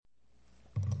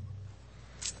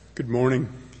Good morning.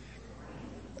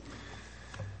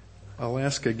 I'll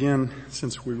ask again,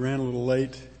 since we ran a little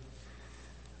late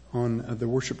on the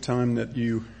worship time, that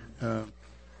you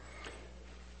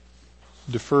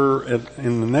defer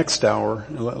in the next hour.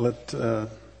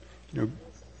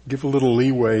 Give a little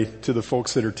leeway to the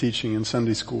folks that are teaching in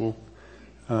Sunday school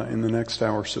in the next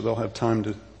hour, so they'll have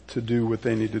time to do what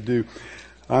they need to do.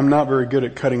 I'm not very good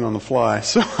at cutting on the fly,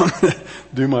 so I'm going to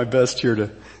do my best here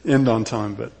to end on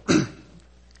time. But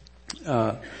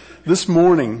this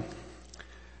morning,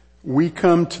 we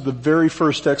come to the very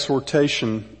first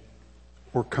exhortation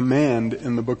or command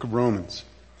in the book of Romans.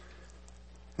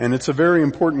 And it's a very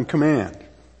important command.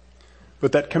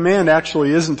 But that command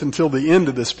actually isn't until the end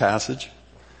of this passage.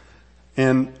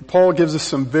 And Paul gives us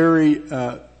some very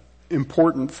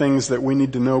important things that we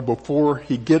need to know before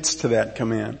he gets to that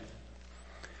command.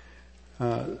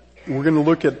 We're going to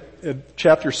look at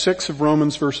chapter 6 of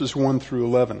Romans, verses 1 through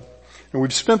 11. And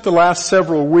we've spent the last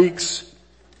several weeks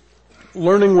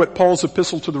learning what Paul's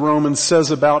epistle to the Romans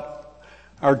says about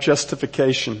our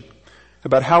justification,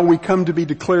 about how we come to be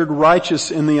declared righteous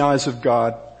in the eyes of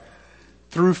God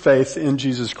through faith in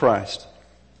Jesus Christ.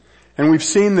 And we've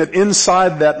seen that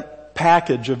inside that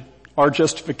package of our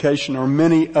justification are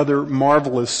many other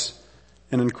marvelous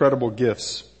and incredible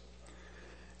gifts.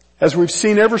 As we've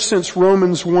seen ever since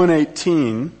Romans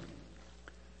 1:18,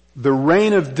 the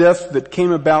reign of death that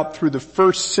came about through the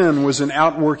first sin was an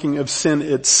outworking of sin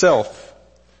itself.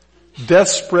 Death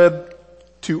spread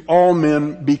to all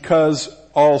men because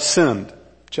all sinned.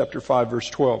 Chapter 5, verse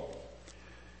 12.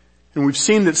 And we've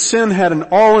seen that sin had an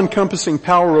all-encompassing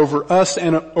power over us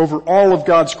and over all of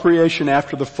God's creation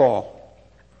after the fall.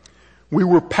 We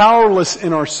were powerless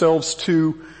in ourselves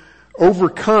to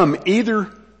overcome either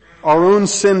our own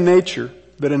sin nature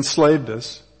that enslaved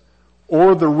us,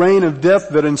 or the reign of death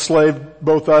that enslaved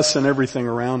both us and everything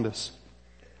around us.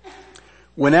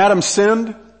 When Adam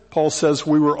sinned, Paul says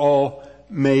we were all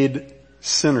made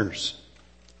sinners.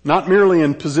 Not merely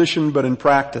in position, but in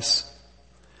practice.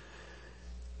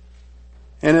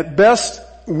 And at best,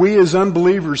 we as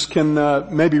unbelievers can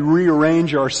maybe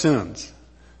rearrange our sins.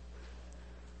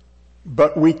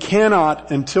 But we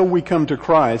cannot, until we come to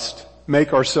Christ,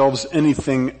 make ourselves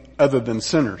anything other than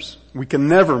sinners. We can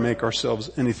never make ourselves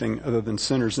anything other than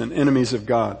sinners and enemies of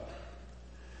God.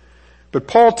 But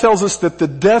Paul tells us that the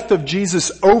death of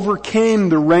Jesus overcame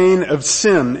the reign of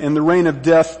sin and the reign of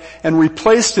death and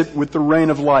replaced it with the reign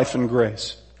of life and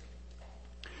grace.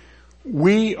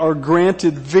 We are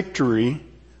granted victory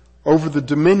over the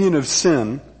dominion of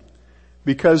sin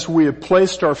because we have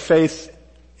placed our faith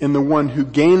in the one who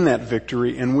gained that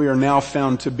victory, and we are now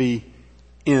found to be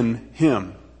in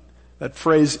Him. That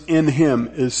phrase, in Him,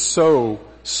 is so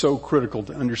critical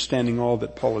to understanding all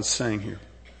that Paul is saying here.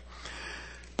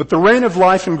 But the reign of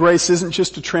life and grace isn't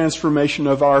just a transformation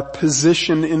of our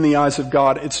position in the eyes of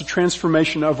God. It's a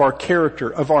transformation of our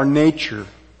character, of our nature.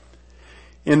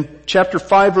 In chapter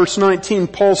 5, verse 19,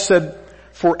 Paul said,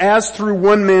 "For as through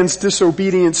one man's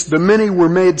disobedience the many were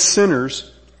made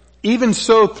sinners, even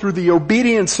so through the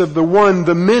obedience of the one,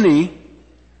 the many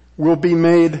will be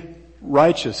made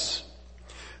righteous."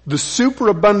 The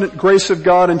superabundant grace of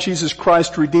God in Jesus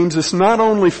Christ redeems us not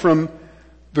only from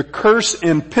the curse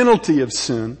and penalty of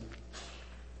sin,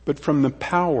 but from the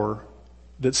power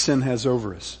that sin has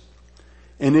over us.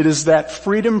 And it is that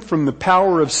freedom from the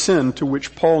power of sin to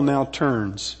which Paul now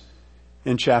turns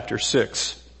in chapter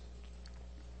 6.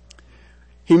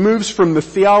 He moves from the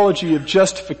theology of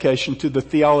justification to the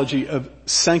theology of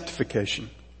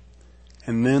sanctification.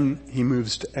 And then he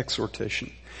moves to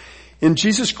exhortation. In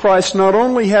Jesus Christ, not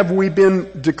only have we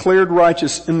been declared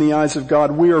righteous in the eyes of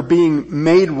God, we are being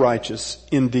made righteous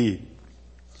indeed.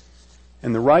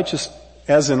 And the righteous,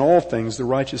 as in all things, the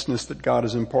righteousness that God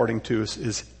is imparting to us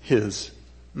is His,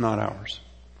 not ours.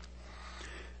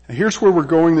 Now, here's where we're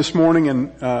going this morning,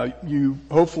 and you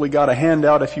hopefully got a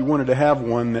handout if you wanted to have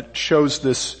one that shows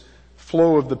this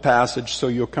flow of the passage so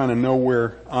you'll kind of know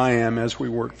where I am as we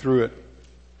work through it.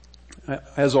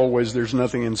 As always, there's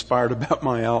nothing inspired about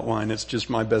my outline. It's just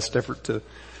my best effort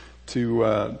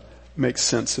to make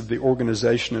sense of the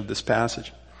organization of this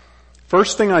passage.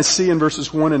 First thing I see in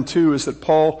verses 1 and 2 is that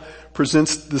Paul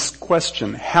presents this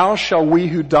question: how shall we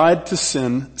who died to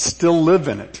sin still live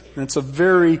in it? And it's a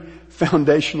very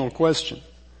foundational question.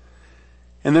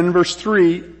 And then in verse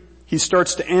 3, he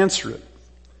starts to answer it.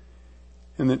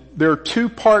 And there are two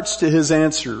parts to his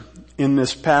answer in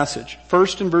this passage.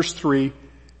 First, in verse 3,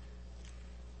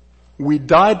 we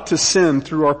died to sin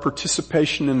through our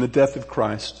participation in the death of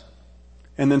Christ.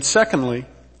 And then secondly,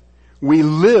 we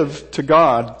live to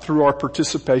God through our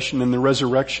participation in the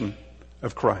resurrection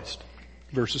of Christ.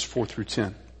 Verses 4 through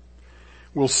 10.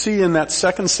 we'll see in that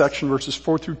second section, verses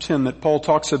 4 through 10, that Paul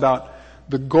talks about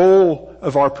the goal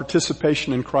of our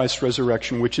participation in Christ's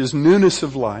resurrection, which is newness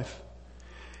of life.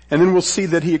 And then we'll see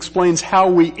that he explains how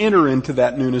we enter into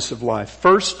that newness of life.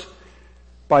 First,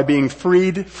 by being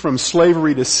freed from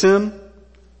slavery to sin,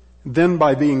 then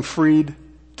by being freed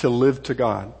to live to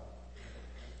God.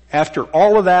 After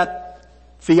all of that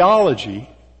theology,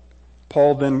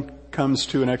 Paul then comes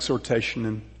to an exhortation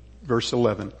in verse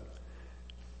 11.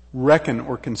 Reckon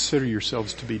or consider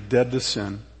yourselves to be dead to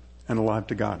sin and alive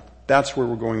to God. That's where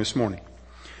we're going this morning.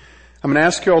 I'm going to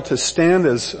ask you all to stand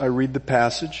as I read the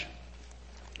passage.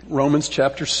 Romans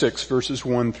chapter 6, verses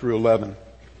 1 through 11.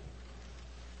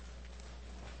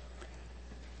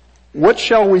 What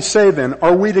shall we say then?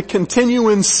 Are we to continue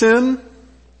in sin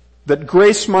that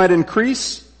grace might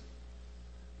increase?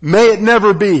 May it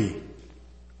never be.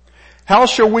 How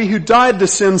shall we who died to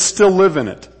sin still live in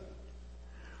it?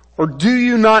 Or do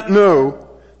you not know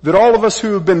that all of us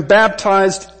who have been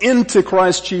baptized into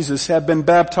Christ Jesus have been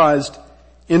baptized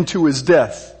into his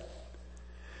death?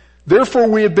 Therefore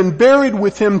we have been buried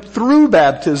with him through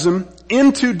baptism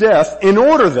into death, in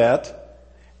order that,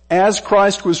 as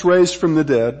Christ was raised from the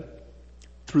dead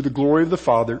through the glory of the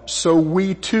Father, so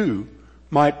we too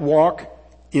might walk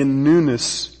in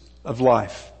newness of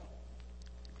life.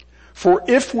 For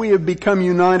if we have become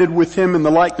united with him in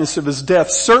the likeness of his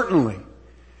death, certainly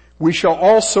we shall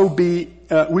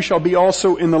be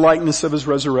also in the likeness of his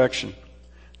resurrection.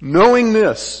 Knowing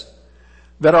this,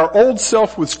 that our old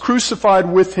self was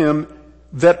crucified with him,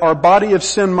 that our body of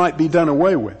sin might be done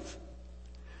away with,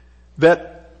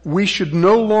 that we should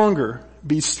no longer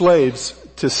be slaves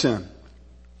to sin.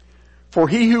 For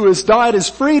he who has died is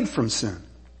freed from sin.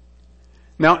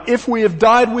 Now if we have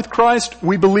died with Christ,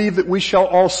 we believe that we shall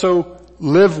also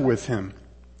live with him.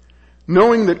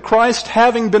 Knowing that Christ,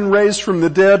 having been raised from the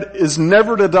dead, is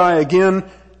never to die again,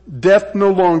 death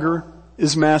no longer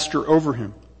is master over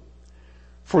him.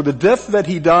 For the death that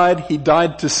he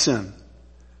died to sin.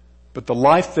 But the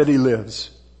life that he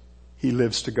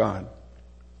lives to God.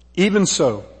 Even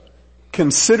so,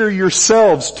 consider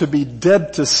yourselves to be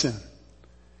dead to sin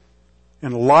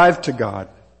and alive to God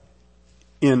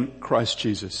in Christ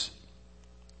Jesus.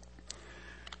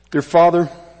 Dear Father,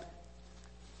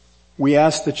 we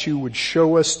ask that you would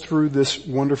show us through this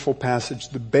wonderful passage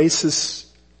the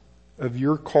basis of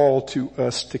your call to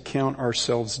us to count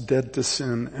ourselves dead to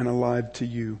sin and alive to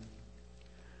you,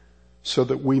 so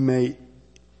that we may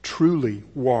truly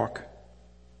walk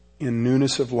in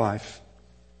newness of life,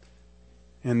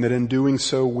 and that in doing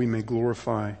so we may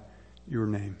glorify your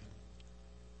name.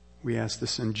 We ask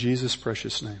this in Jesus'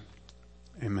 precious name.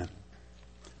 Amen.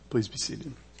 Please be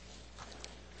seated.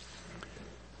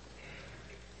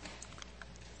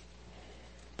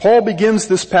 Paul begins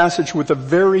this passage with a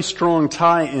very strong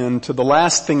tie-in to the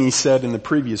last thing he said in the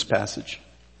previous passage.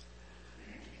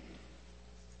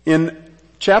 In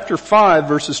chapter 5,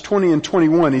 verses 20 and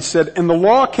 21, he said, "And the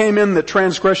law came in that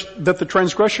the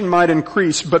transgression might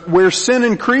increase, but where sin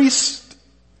increased,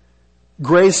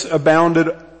 grace abounded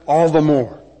all the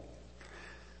more.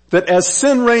 That as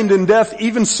sin reigned in death,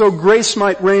 even so grace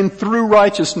might reign through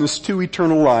righteousness to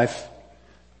eternal life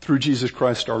through Jesus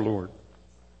Christ our Lord."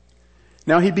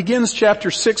 Now he begins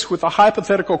chapter 6 with a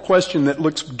hypothetical question that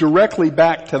looks directly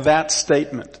back to that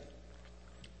statement.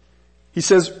 He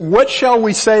says, "What shall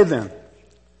we say then?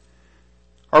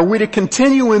 Are we to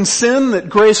continue in sin that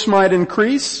grace might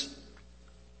increase?"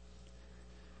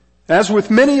 As with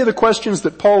many of the questions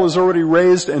that Paul has already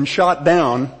raised and shot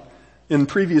down in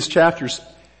previous chapters,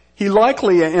 he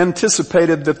likely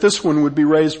anticipated that this one would be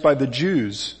raised by the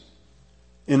Jews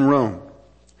in Rome,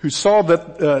 who saw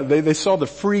that they saw the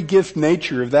free gift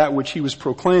nature of that which he was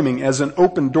proclaiming as an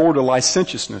open door to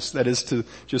licentiousness, that is, to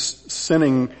just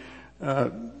sinning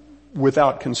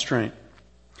without constraint.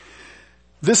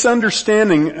 This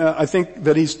understanding, I think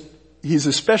that he's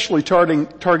especially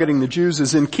targeting the Jews,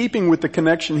 is in keeping with the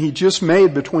connection he just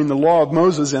made between the law of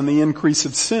Moses and the increase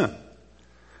of sin,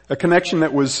 a connection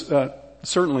that was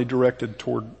certainly directed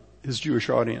toward his Jewish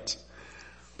audience.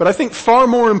 But I think far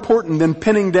more important than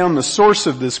pinning down the source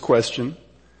of this question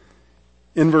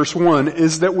in verse 1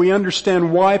 is that we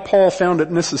understand why Paul found it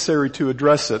necessary to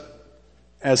address it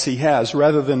as he has,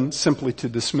 rather than simply to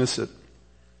dismiss it.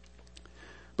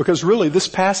 Because really this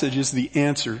passage is the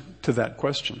answer to that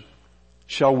question.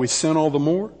 Shall we sin all the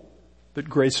more that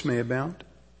grace may abound?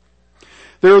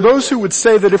 There are those who would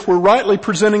say that if we're rightly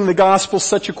presenting the gospel,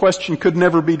 such a question could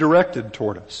never be directed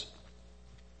toward us.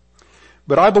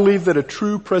 But I believe that a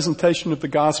true presentation of the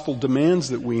gospel demands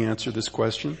that we answer this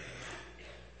question.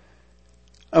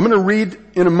 I'm going to read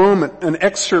in a moment an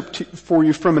excerpt for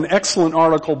you from an excellent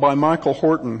article by Michael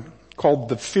Horton called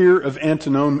The Fear of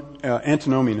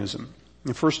Antinomianism.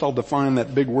 And first I'll define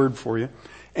that big word for you.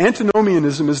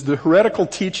 Antinomianism is the heretical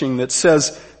teaching that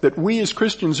says that we as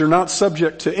Christians are not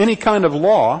subject to any kind of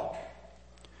law,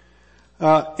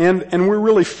 and we're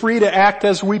really free to act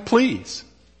as we please,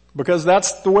 because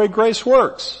that's the way grace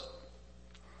works.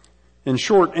 In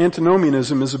short,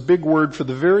 antinomianism is a big word for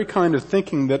the very kind of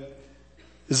thinking that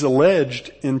is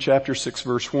alleged in chapter 6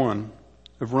 verse 1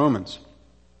 of Romans.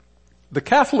 The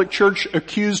Catholic Church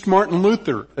accused Martin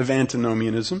Luther of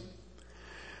antinomianism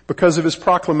because of his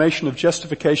proclamation of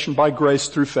justification by grace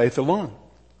through faith alone.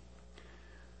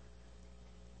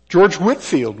 George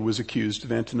Whitefield was accused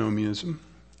of antinomianism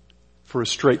for a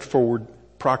straightforward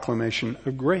proclamation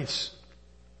of grace.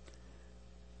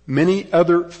 Many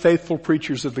other faithful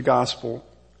preachers of the gospel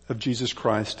of Jesus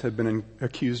Christ have been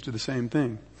accused of the same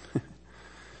thing.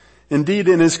 Indeed,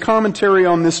 in his commentary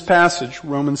on this passage,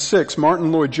 Romans 6,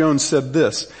 Martin Lloyd-Jones said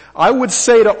this: "I would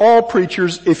say to all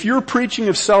preachers, if your preaching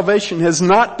of salvation has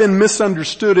not been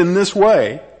misunderstood in this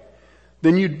way,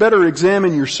 then you'd better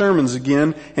examine your sermons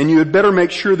again, and you had better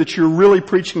make sure that you're really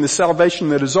preaching the salvation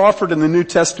that is offered in the New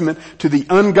Testament to the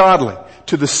ungodly,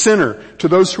 to the sinner, to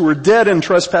those who are dead in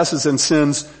trespasses and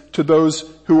sins, to those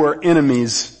who are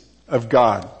enemies of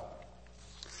God."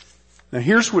 Now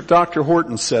here's what Dr.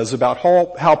 Horton says about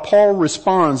how Paul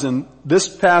responds in this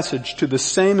passage to the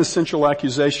same essential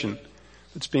accusation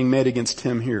that's being made against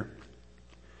him here.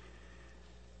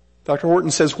 Dr.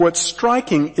 Horton says, what's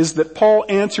striking is that Paul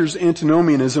answers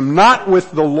antinomianism not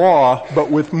with the law, but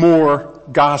with more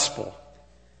gospel.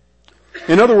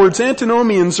 In other words,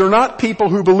 antinomians are not people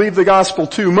who believe the gospel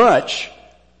too much,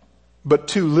 but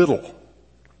too little.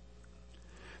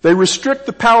 They restrict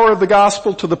the power of the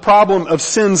gospel to the problem of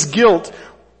sin's guilt,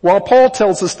 while Paul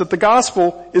tells us that the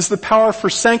gospel is the power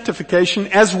for sanctification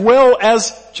as well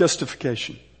as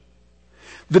justification.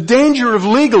 The danger of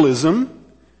legalism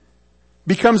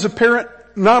becomes apparent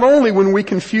not only when we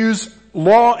confuse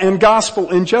law and gospel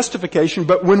in justification,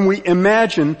 but when we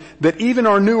imagine that even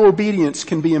our new obedience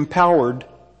can be empowered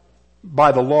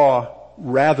by the law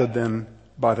rather than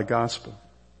by the gospel.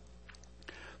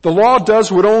 The law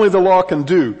does what only the law can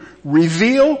do: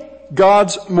 reveal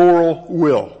God's moral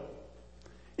will.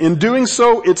 In doing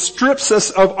so, it strips us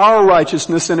of our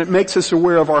righteousness and it makes us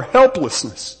aware of our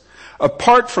helplessness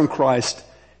apart from Christ,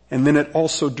 and then it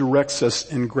also directs us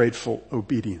in grateful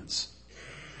obedience.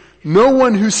 No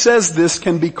one who says this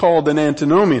can be called an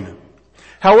antinomian.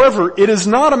 However, it is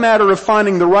not a matter of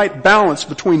finding the right balance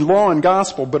between law and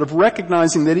gospel, but of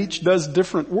recognizing that each does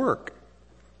different work.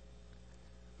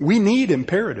 We need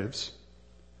imperatives,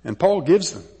 and Paul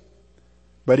gives them.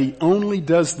 But he only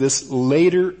does this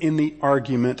later in the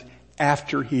argument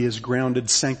after he has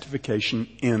grounded sanctification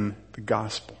in the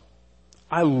gospel.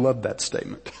 I love that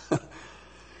statement.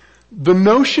 The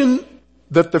notion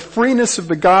that the freeness of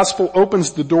the gospel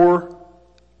opens the door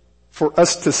for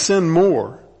us to sin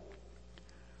more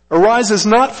arises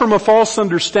not from a false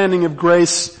understanding of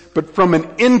grace, but from an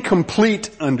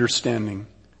incomplete understanding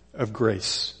of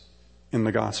grace in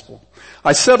the gospel.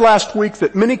 I said last week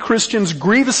that many Christians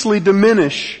grievously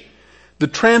diminish the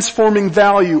transforming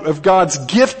value of God's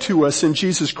gift to us in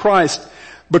Jesus Christ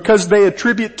because they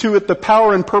attribute to it the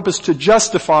power and purpose to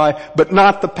justify, but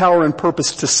not the power and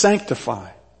purpose to sanctify.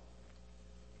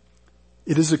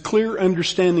 It is a clear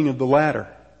understanding of the latter,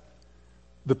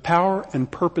 the power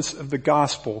and purpose of the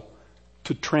gospel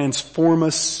to transform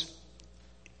us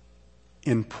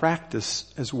in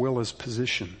practice as well as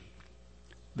position,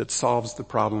 that solves the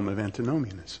problem of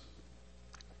antinomianism.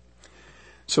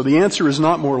 So the answer is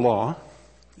not more law,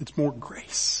 it's more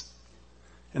grace.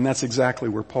 And that's exactly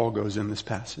where Paul goes in this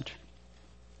passage.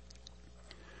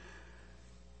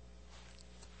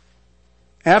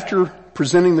 After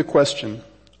presenting the question,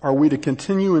 are we to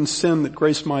continue in sin that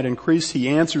grace might increase, he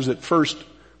answers it first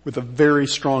with a very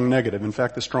strong negative. In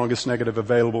fact, the strongest negative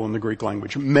available in the Greek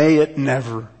language. May it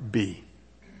never be.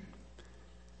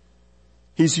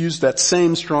 He's used that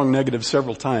same strong negative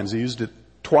several times. He used it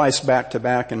twice back to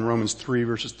back in Romans 3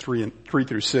 verses 3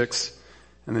 through 6.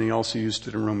 And then he also used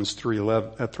it in Romans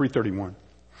 3:31.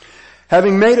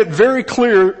 Having made it very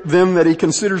clear then that he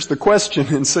considers the question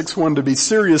in 6:1 to be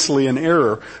seriously in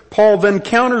error, Paul then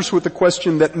counters with a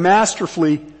question that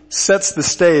masterfully sets the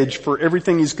stage for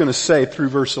everything he's going to say through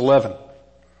verse 11.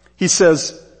 He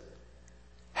says,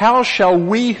 how shall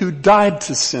we who died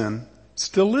to sin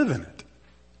still live in it?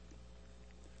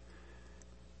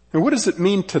 Now, what does it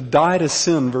mean to die to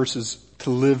sin versus to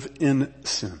live in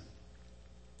sin?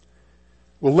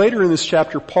 Well, later in this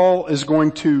chapter, Paul is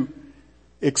going to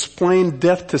explain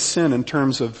death to sin in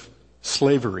terms of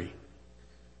slavery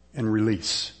and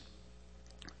release.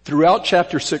 Throughout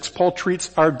chapter 6, Paul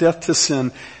treats our death to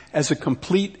sin as a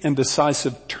complete and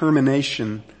decisive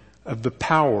termination of the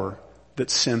power that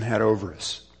sin had over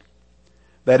us.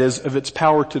 That is, of its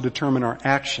power to determine our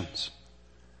actions,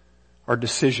 our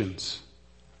decisions,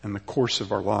 and the course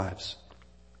of our lives.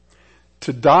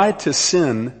 To die to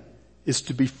sin is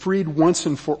to be freed once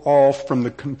and for all from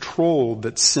the control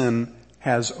that sin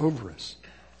has over us.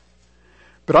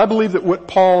 But I believe that what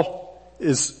Paul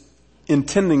is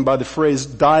intending by the phrase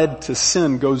died to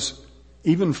sin goes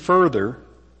even further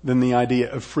than the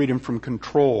idea of freedom from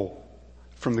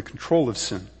the control of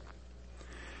sin.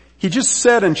 He just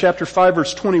said in chapter 5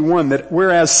 verse 21 that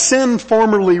whereas sin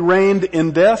formerly reigned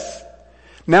in death,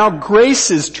 now grace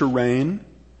is to reign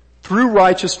through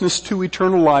righteousness to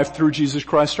eternal life through Jesus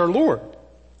Christ our Lord.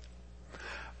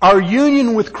 Our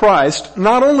union with Christ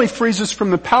not only frees us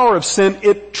from the power of sin,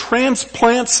 it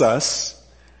transplants us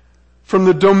from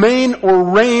the domain or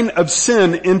reign of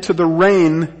sin into the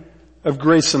reign of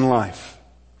grace and life.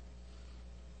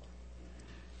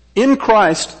 In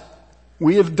Christ,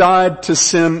 we have died to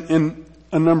sin in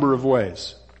a number of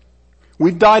ways.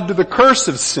 We've died to the curse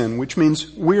of sin, which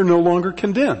means we are no longer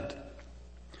condemned.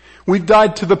 We've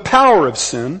died to the power of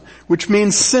sin, which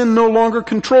means sin no longer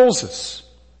controls us.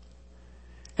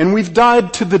 And we've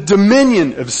died to the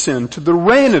dominion of sin, to the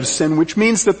reign of sin, which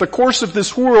means that the course of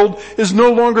this world is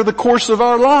no longer the course of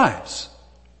our lives.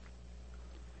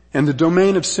 And the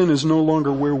domain of sin is no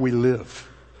longer where we live.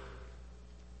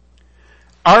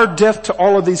 Our death to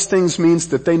all of these things means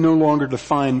that they no longer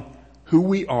define who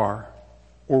we are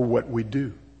or what we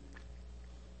do.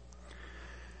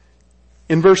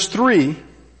 In verse 3,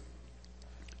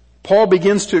 Paul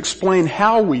begins to explain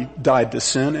how we died to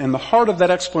sin, and the heart of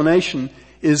that explanation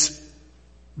is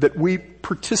that we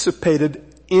participated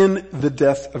in the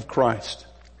death of Christ.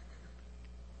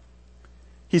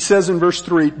 He says in verse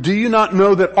 3, "Do you not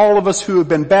know that all of us who have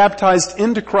been baptized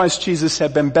into Christ Jesus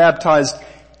have been baptized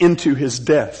into his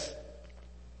death?"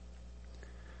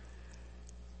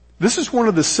 This is one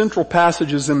of the central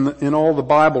passages in all the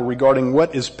Bible regarding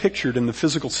what is pictured in the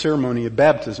physical ceremony of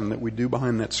baptism that we do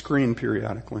behind that screen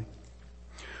periodically.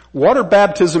 Water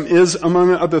baptism is,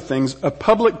 among other things, a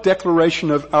public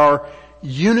declaration of our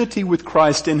unity with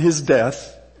Christ in his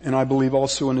death, and I believe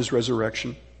also in his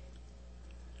resurrection.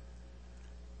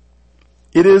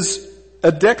 It is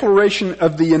a declaration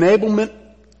of the enablement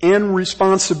and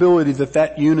responsibility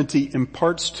that unity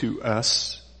imparts to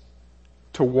us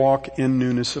to walk in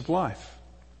newness of life.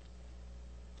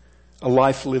 A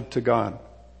life lived to God.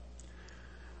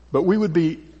 But we would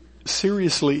be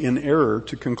seriously in error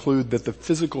to conclude that the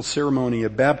physical ceremony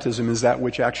of baptism is that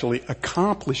which actually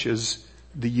accomplishes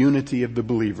the unity of the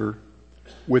believer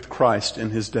with Christ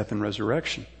in his death and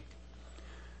resurrection.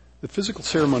 The physical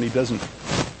ceremony doesn't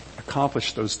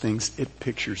accomplish those things, it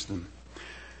pictures them.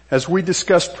 As we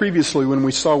discussed previously when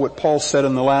we saw what Paul said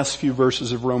in the last few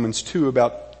verses of Romans 2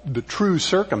 about the true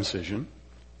circumcision,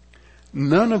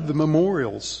 none of the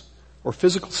memorials or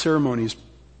physical ceremonies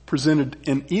presented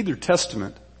in either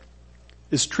testament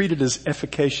is treated as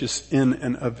efficacious in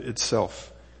and of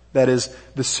itself. That is,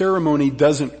 the ceremony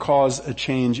doesn't cause a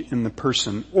change in the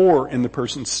person or in the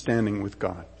person's standing with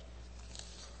God.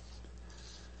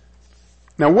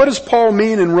 Now, what does Paul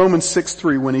mean in Romans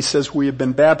 6:3 when he says we have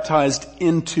been baptized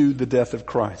into the death of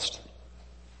Christ?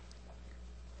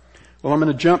 Well, I'm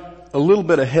going to jump a little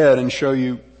bit ahead and show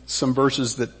you some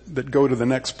verses that go to the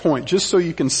next point, just so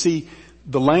you can see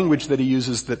the language that he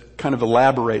uses that kind of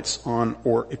elaborates on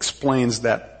or explains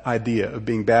that idea of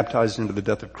being baptized into the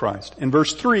death of Christ. In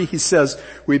verse 3, he says,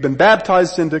 we've been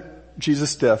baptized into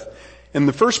Jesus' death. In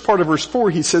the first part of verse 4,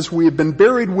 he says, we have been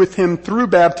buried with him through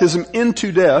baptism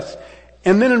into death.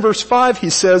 And then in verse 5,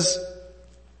 he says,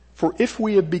 for if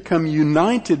we have become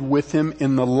united with him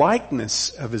in the likeness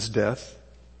of his death,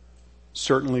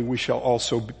 certainly we shall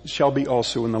be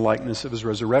also in the likeness of his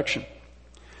resurrection.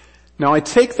 Now I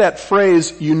take that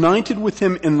phrase, united with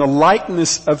him in the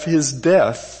likeness of his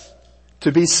death,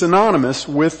 to be synonymous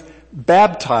with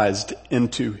baptized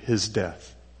into his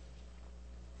death.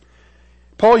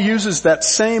 Paul uses that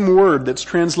same word that's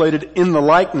translated in the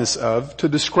likeness of to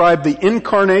describe the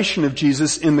incarnation of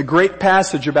Jesus in the great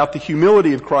passage about the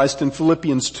humility of Christ in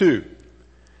Philippians 2.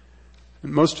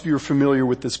 And most of you are familiar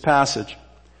with this passage.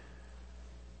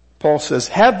 Paul says,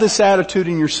 have this attitude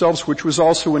in yourselves which was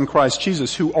also in Christ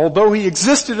Jesus, who, although he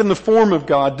existed in the form of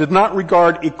God, did not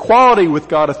regard equality with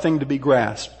God a thing to be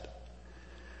grasped,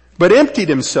 but emptied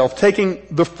himself, taking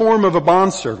the form of a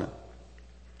bondservant,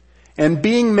 and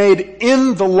being made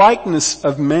in the likeness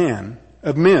of men,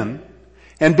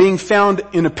 And being found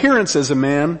in appearance as a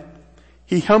man,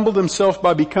 he humbled himself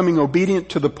by becoming obedient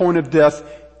to the point of death,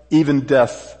 even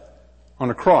death on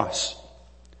a cross.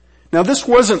 Now this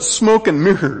wasn't smoke and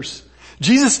mirrors.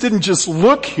 Jesus didn't just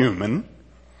look human.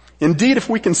 Indeed, if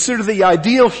we consider the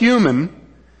ideal human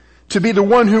to be the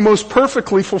one who most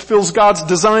perfectly fulfills God's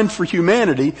design for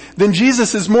humanity, then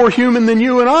Jesus is more human than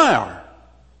you and I are.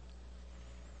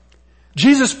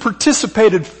 Jesus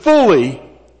participated fully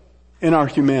in our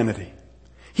humanity.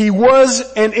 He was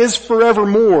and is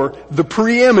forevermore the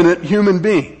preeminent human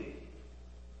being.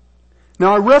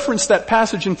 Now I referenced that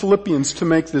passage in Philippians to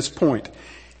make this point.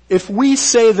 If we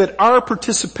say that our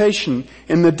participation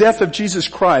in the death of Jesus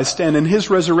Christ and in His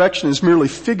resurrection is merely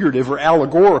figurative or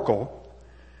allegorical,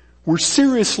 we're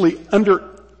seriously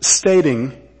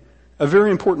understating a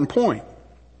very important point.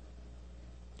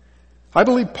 I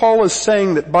believe Paul is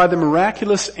saying that by the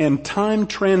miraculous and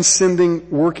time-transcending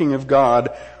working of God,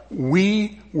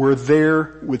 we were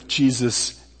there with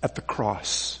Jesus at the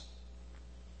cross.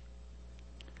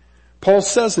 Paul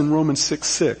says in Romans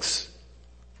 6:6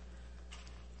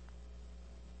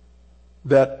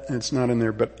 that, and it's not in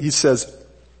there, but he says,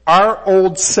 our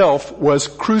old self was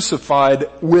crucified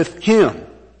with Him.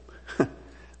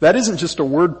 That isn't just a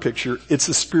word picture, it's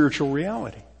a spiritual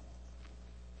reality.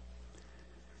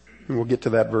 And we'll get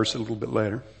to that verse a little bit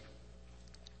later.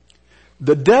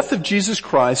 The death of Jesus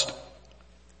Christ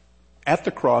at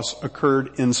the cross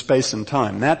occurred in space and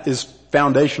time. That is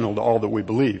foundational to all that we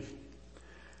believe.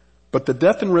 But the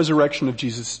death and resurrection of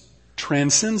Jesus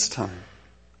transcends time.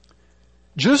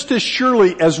 Just as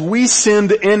surely as we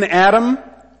sinned in Adam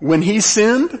when he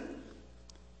sinned,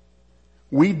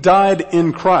 we died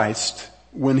in Christ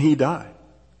when he died.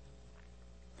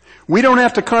 We don't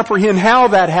have to comprehend how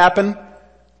that happened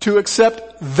to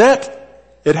accept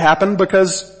that it happened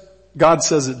because God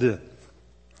says it did.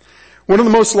 One of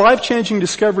the most life-changing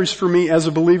discoveries for me as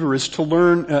a believer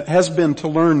has been to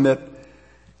learn that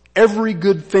every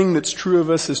good thing that's true of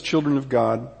us as children of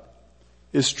God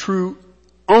is true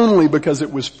only because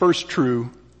it was first true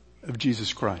of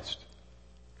Jesus Christ.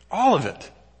 All of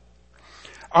it.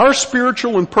 Our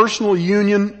spiritual and personal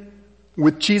union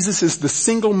with Jesus is the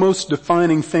single most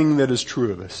defining thing that is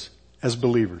true of us as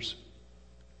believers.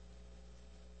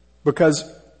 Because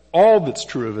all that's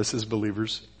true of us as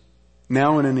believers,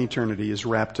 now and in eternity, is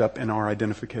wrapped up in our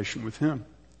identification with Him.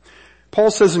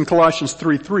 Paul says in Colossians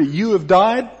 3:3, you have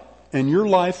died and your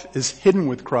life is hidden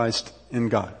with Christ in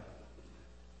God.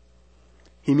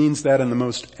 He means that in the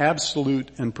most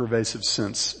absolute and pervasive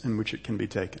sense in which it can be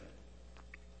taken.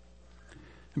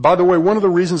 By the way, one of the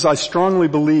reasons I strongly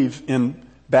believe in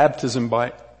baptism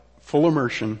by full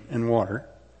immersion in water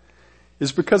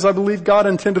is because I believe God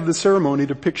intended the ceremony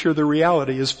to picture the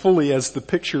reality as fully as the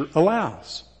picture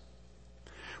allows.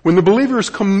 When the believer is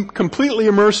completely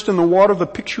immersed in the water, the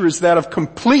picture is that of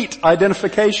complete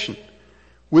identification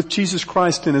with Jesus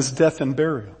Christ in His death and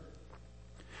burial.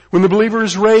 When the believer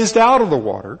is raised out of the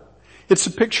water, it's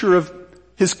a picture of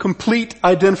his complete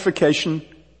identification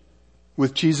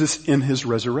with Jesus in His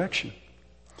resurrection.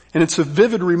 And it's a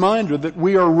vivid reminder that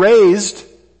we are raised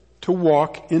to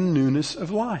walk in newness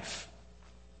of life.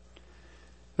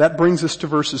 That brings us to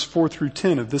verses 4 through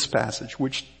 10 of this passage,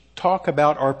 which talk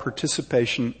about our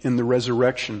participation in the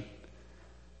resurrection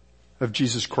of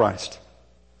Jesus Christ.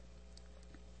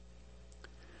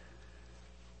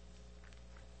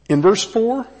 In verse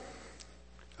 4,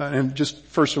 and just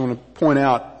first I want to point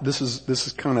out, this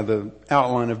is kind of the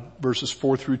outline of verses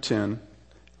 4 through 10.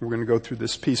 We're going to go through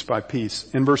this piece by piece.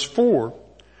 In verse 4,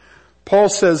 Paul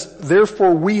says,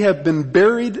 therefore we have been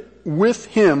buried with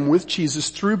Him, with Jesus,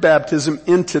 through baptism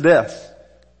into death.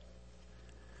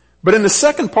 But in the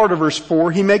second part of verse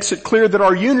 4, he makes it clear that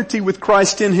our unity with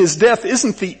Christ in His death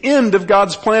isn't the end of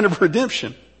God's plan of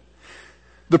redemption.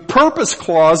 The purpose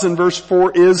clause in verse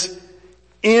 4 is,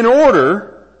 in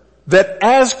order that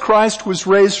as Christ was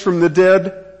raised from the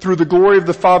dead through the glory of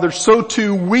the Father, so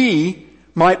too we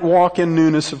might walk in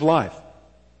newness of life.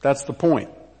 That's the point.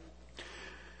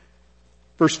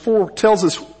 Verse 4 tells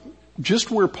us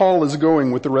just where Paul is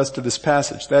going with the rest of this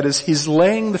passage. That is, he's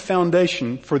laying the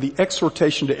foundation for the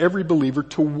exhortation to every believer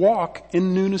to walk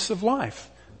in newness of life.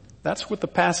 That's what the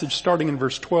passage starting in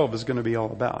verse 12 is going to be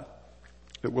all about,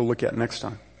 that we'll look at next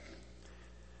time.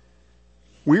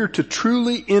 We are to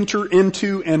truly enter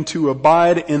into and to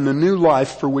abide in the new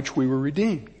life for which we were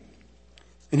redeemed.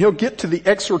 And he'll get to the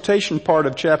exhortation part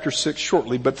of chapter 6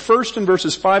 shortly, but first in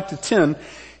verses 5 to 10,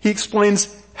 he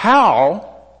explains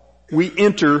how we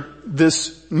enter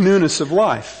this newness of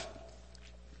life.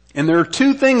 And there are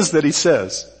two things that he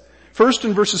says. First,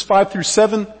 in verses 5 through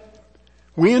 7,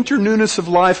 We enter newness of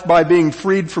life by being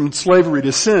freed from slavery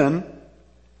to sin,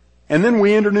 and then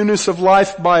we enter newness of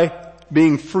life by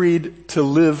being freed to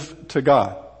live to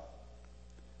God.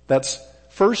 That's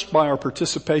first by our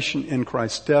participation in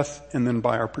Christ's death, and then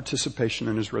by our participation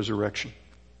in His resurrection.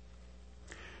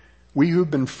 We who've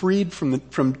been freed from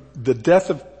the death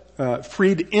of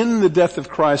freed in the death of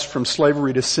Christ from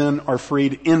slavery to sin are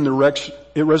freed in the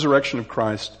resurrection of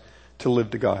Christ to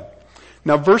live to God.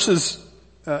 Now verses,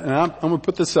 and I'm going to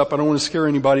put this up. I don't want to scare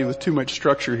anybody with too much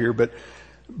structure here, but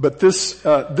this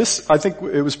I think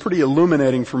it was pretty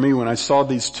illuminating for me when I saw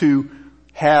these two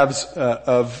halves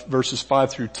of verses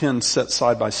 5 through 10 set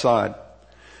side by side.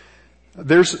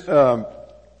 There's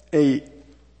a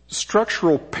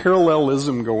structural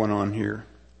parallelism going on here.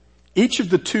 Each of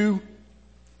the two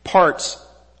parts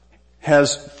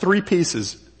has three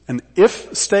pieces: an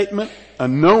if statement, a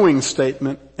knowing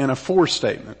statement, and a for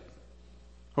statement.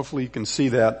 Hopefully you can see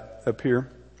that up here.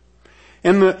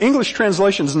 And the English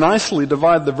translations nicely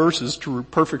divide the verses to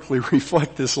perfectly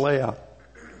reflect this layout.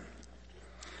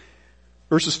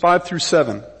 Verses 5 through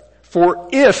 7. For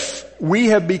if we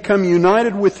have become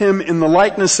united with Him in the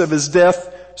likeness of His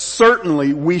death,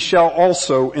 certainly we shall be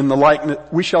also in the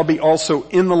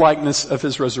likeness of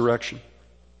His resurrection.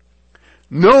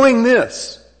 Knowing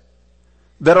this,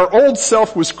 that our old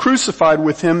self was crucified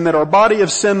with Him, that our body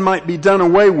of sin might be done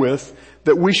away with,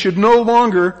 that we should no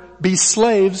longer be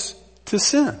slaves to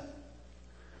sin.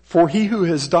 For he who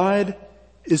has died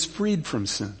is freed from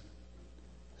sin.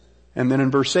 And then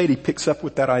in verse 8 he picks up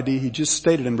with that idea he just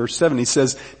stated in verse 7. He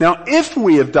says, now if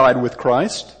we have died with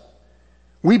Christ,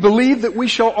 we believe that we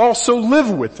shall also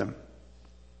live with Him.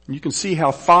 And you can see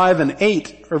how 5 and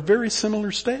 8 are very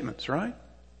similar statements, right?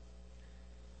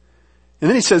 And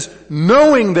then he says,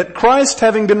 knowing that Christ,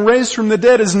 having been raised from the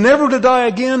dead, is never to die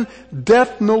again,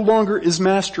 death no longer is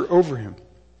master over Him.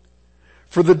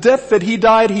 For the death that He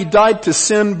died to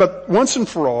sin, but once and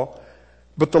for all,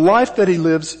 but the life that He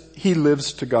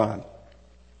lives to God.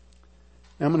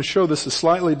 Now I'm going to show this a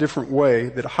slightly different way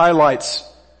that highlights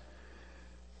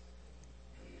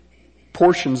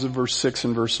portions of verse 6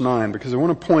 and verse 9, because I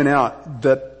want to point out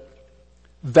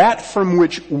that from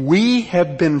which we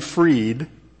have been freed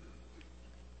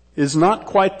is not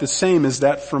quite the same as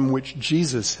that from which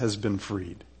Jesus has been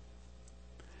freed.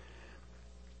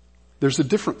 There's a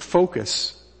different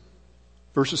focus.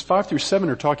 Verses 5 through 7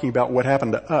 are talking about what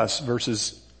happened to us.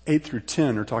 Verses 8 through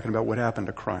 10 are talking about what happened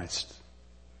to Christ.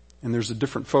 And there's a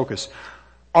different focus.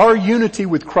 Our unity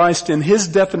with Christ in His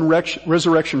death and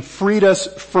resurrection freed us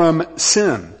from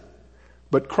sin.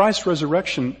 But Christ's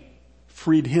resurrection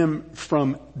freed Him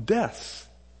from death.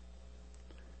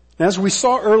 As we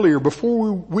saw earlier,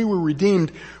 before we were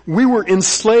redeemed, we were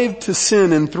enslaved to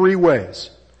sin in three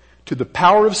ways. To the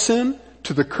power of sin,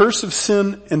 to the curse of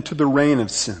sin, and to the reign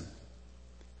of sin.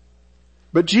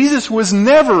 But Jesus was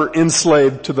never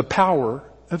enslaved to the power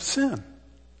of sin.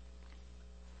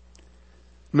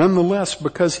 Nonetheless,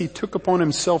 because He took upon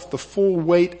Himself the full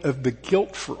weight of the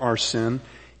guilt for our sin,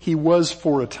 He was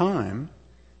for a time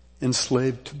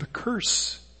enslaved to the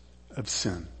curse of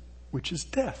sin, which is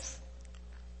death.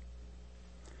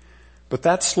 But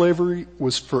that slavery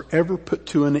was forever put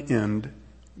to an end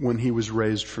when He was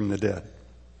raised from the dead.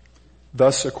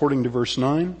 Thus, according to verse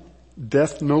 9,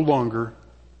 death no longer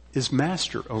is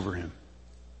master over Him.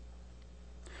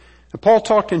 Now, Paul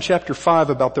talked in chapter 5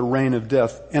 about the reign of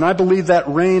death, and I believe that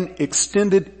reign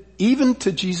extended even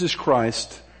to Jesus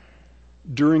Christ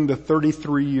during the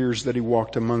 33 years that He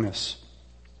walked among us.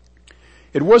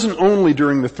 It wasn't only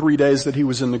during the 3 days that He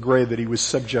was in the grave that He was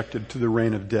subjected to the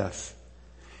reign of death.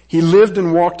 He lived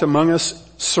and walked among us,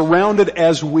 surrounded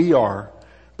as we are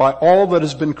by all that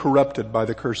has been corrupted by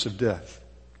the curse of death.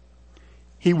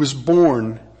 He was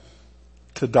born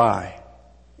to die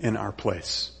in our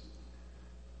place,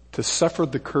 to suffer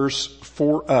the curse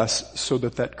for us so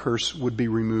that that curse would be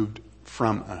removed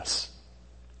from us.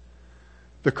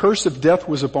 The curse of death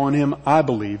was upon Him, I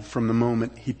believe, from the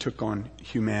moment He took on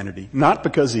humanity. Not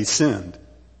because He sinned.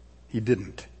 He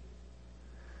didn't.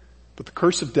 But the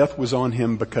curse of death was on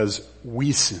Him because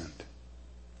we sinned.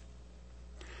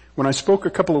 When I spoke a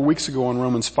couple of weeks ago on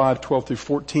Romans 5:12 through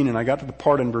 14, and I got to the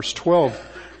part in verse 12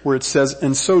 where it says,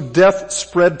 and so death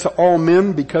spread to all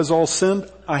men because all sinned,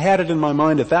 I had it in my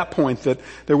mind at that point that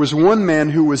there was one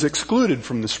man who was excluded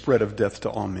from the spread of death to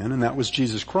all men, and that was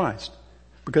Jesus Christ,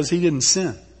 because He didn't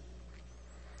sin.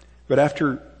 But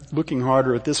after looking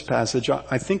harder at this passage,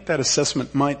 I think that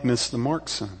assessment might miss the mark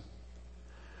some.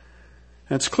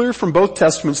 And it's clear from both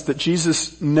testaments that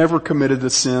Jesus never committed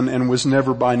a sin and was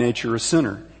never by nature a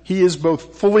sinner. He is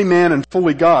both fully man and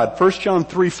fully God. 1 John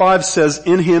 3:5 says,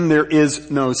 in Him there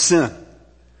is no sin.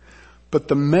 But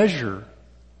the measure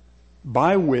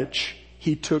by which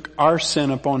he took our sin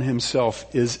upon himself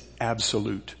is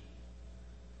absolute.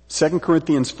 2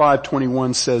 Corinthians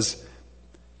 5:21 says,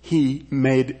 he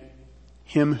made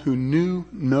him who knew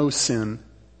no sin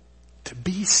to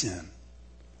be sin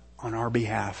on our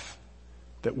behalf,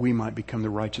 that we might become the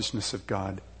righteousness of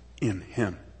God in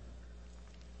him.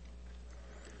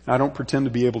 I don't pretend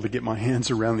to be able to get my hands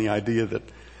around the idea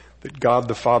that God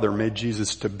the Father made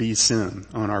Jesus to be sin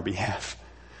on our behalf.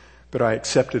 But I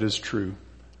accept it as true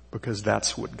because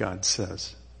that's what God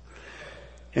says.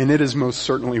 And it is most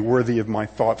certainly worthy of my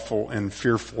thoughtful and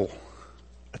fearful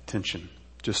attention,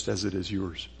 just as it is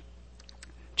yours.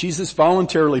 Jesus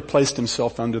voluntarily placed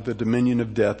himself under the dominion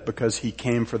of death because he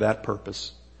came for that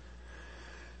purpose.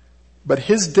 But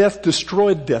his death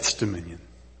destroyed death's dominion,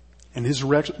 and his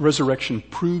resurrection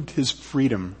proved his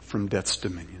freedom from death's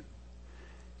dominion.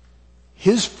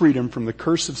 His freedom from the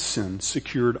curse of sin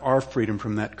secured our freedom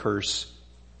from that curse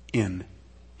in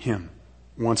him,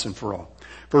 once and for all.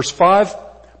 Verse 5,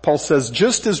 Paul says,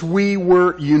 just as we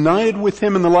were united with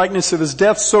him in the likeness of his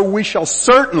death, so we shall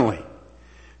certainly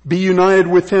be united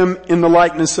with him in the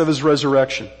likeness of his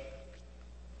resurrection.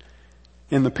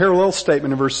 In the parallel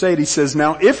statement in verse 8, he says,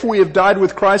 now if we have died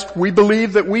with Christ, we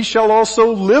believe that we shall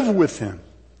also live with him.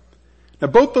 Now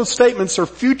both those statements are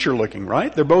future looking,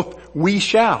 right? They're both we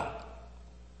shall.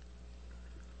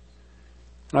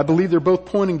 And I believe they're both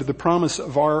pointing to the promise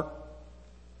of our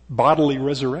bodily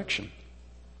resurrection.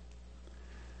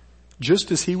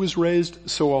 Just as he was raised,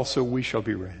 so also we shall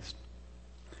be raised.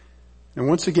 And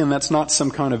once again, that's not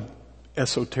some kind of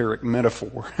esoteric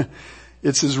metaphor.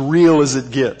 It's as real as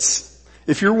it gets.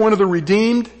 If you're one of the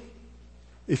redeemed,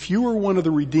 if you are one of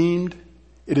the redeemed,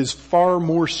 it is far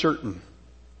more certain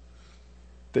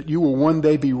that you will one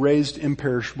day be raised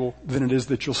imperishable than it is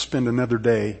that you'll spend another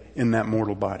day in that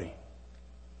mortal body.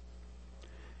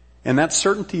 And that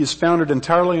certainty is founded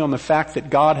entirely on the fact that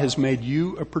God has made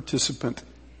you a participant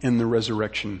in the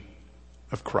resurrection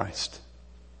of Christ.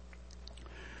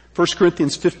 1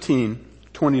 Corinthians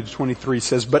 15:20-23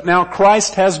 says, but now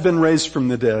Christ has been raised from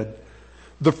the dead,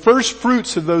 the first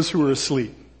fruits of those who are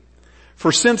asleep.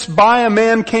 For since by a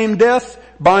man came death,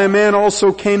 by a man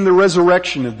also came the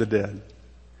resurrection of the dead.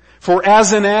 For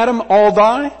as in Adam all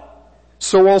die,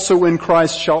 so also in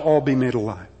Christ shall all be made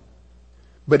alive.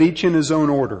 But each in his own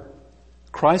order.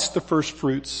 Christ the first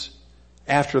fruits,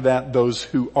 after that those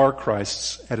who are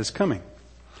Christ's at his coming.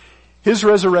 His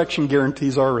resurrection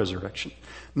guarantees our resurrection.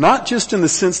 Not just in the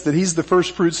sense that he's the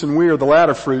first fruits and we are the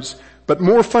latter fruits, but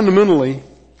more fundamentally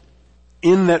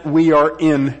in that we are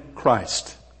in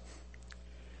Christ.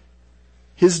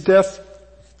 His death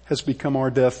has become our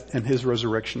death and his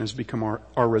resurrection has become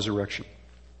our resurrection.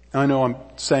 I know I'm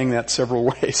saying that several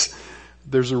ways.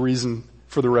 There's a reason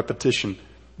for the repetition.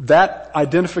 That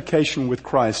identification with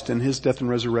Christ and his death and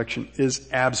resurrection is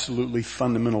absolutely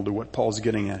fundamental to what Paul's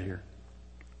getting at here.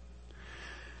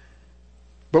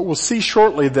 But we'll see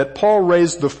shortly that Paul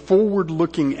raised the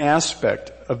forward-looking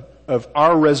aspect of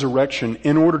our resurrection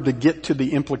in order to get to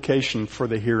the implication for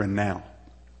the here and now.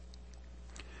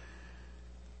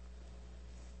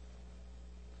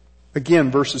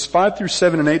 Again, verses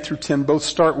 5-7 and 8-10 both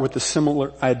start with a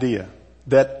similar idea.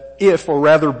 That if, or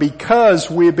rather because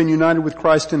we have been united with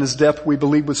Christ in his death, we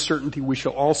believe with certainty we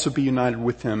shall also be united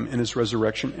with him in his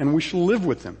resurrection, and we shall live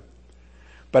with him.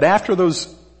 But after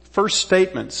those first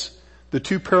statements, the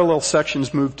two parallel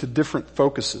sections move to different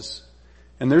focuses.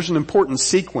 And there's an important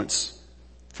sequence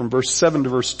from verse 7 to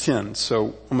verse 10.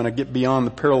 So I'm going to get beyond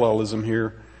the parallelism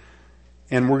here.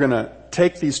 And we're going to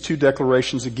take these two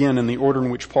declarations again in the order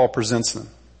in which Paul presents them.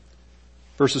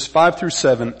 Verses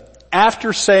 5-7,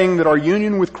 after saying that our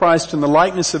union with Christ in the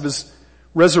likeness of his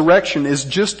resurrection is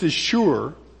just as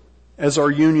sure as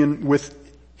our union with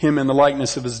him in the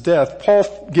likeness of his death,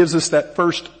 Paul gives us that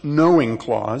first knowing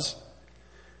clause.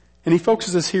 And he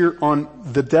focuses here on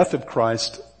the death of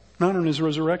Christ, not on his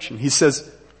resurrection.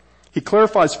 He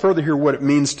clarifies further here what it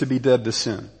means to be dead to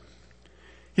sin.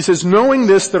 He says, knowing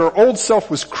this, that our old self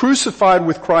was crucified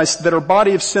with Christ, that our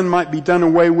body of sin might be done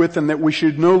away with, and that we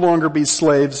should no longer be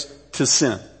slaves to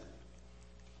sin.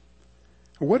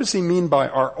 What does he mean by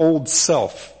our old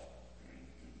self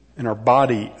and our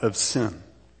body of sin?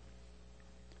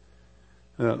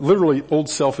 Literally, old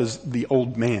self is the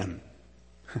old man.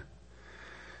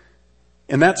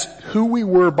 And that's who we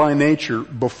were by nature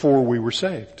before we were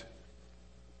saved.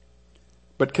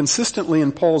 But consistently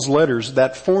in Paul's letters,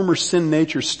 that former sin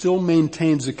nature still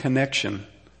maintains a connection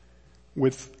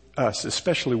with us,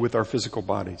 especially with our physical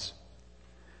bodies.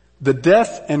 The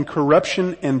death and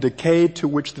corruption and decay to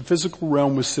which the physical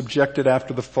realm was subjected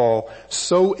after the fall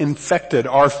so infected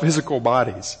our physical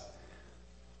bodies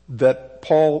that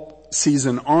Paul sees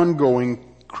an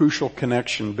ongoing crucial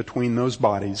connection between those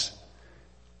bodies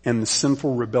and the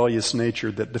sinful rebellious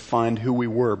nature that defined who we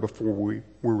were before we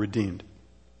were redeemed.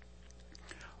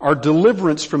 Our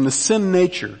deliverance from the sin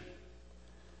nature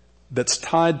that's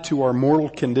tied to our mortal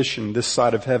condition this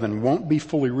side of heaven won't be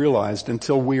fully realized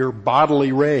until we are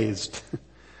bodily raised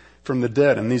from the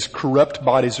dead and these corrupt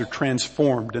bodies are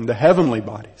transformed into heavenly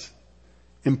bodies,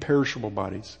 imperishable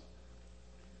bodies.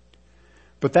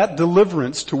 But that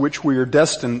deliverance to which we are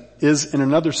destined is in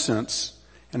another sense,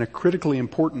 in a critically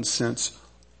important sense,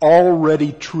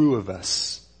 already true of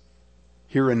us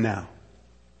here and now.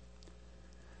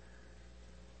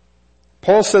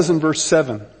 Paul says in verse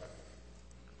 7,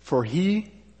 "For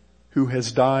he who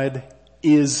has died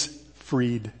is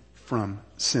freed from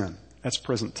sin." That's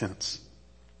present tense.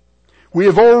 We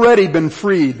have already been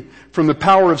freed from the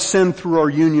power of sin through our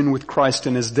union with Christ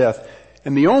in his death.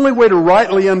 And the only way to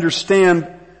rightly understand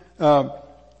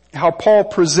how Paul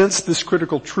presents this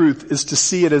critical truth is to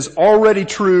see it as already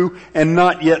true and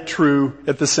not yet true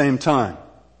at the same time.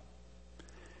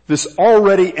 This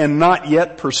already and not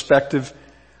yet perspective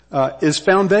is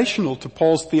foundational to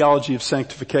Paul's theology of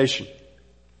sanctification.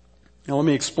 Now let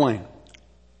me explain.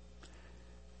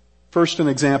 First, an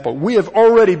example. We have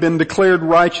already been declared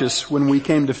righteous when we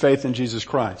came to faith in Jesus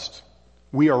Christ.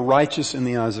 We are righteous in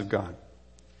the eyes of God.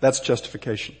 That's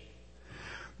justification.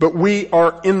 But we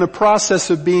are in the process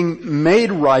of being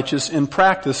made righteous in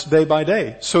practice day by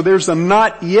day. So there's a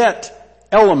not yet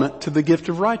element to the gift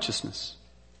of righteousness.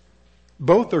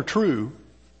 Both are true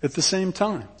at the same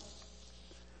time.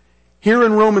 Here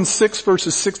in Romans 6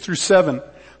 verses 6 through 7,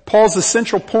 Paul's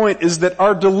essential point is that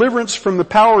our deliverance from the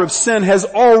power of sin has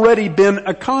already been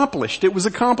accomplished. It was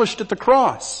accomplished at the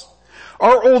cross.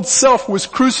 Our old self was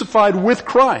crucified with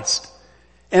Christ,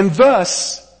 and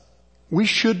thus we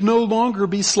should no longer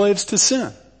be slaves to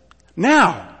sin.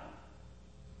 Now,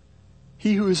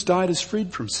 he who has died is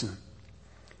freed from sin.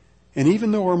 And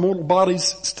even though our mortal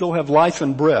bodies still have life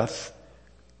and breath,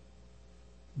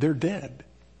 they're dead.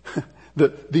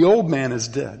 The old man is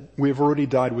dead. We have already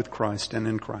died with Christ and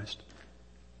in Christ.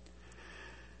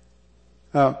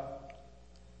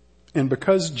 And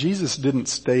because Jesus didn't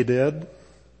stay dead,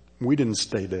 we didn't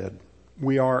stay dead.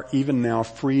 We are even now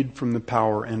freed from the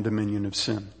power and dominion of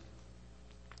sin.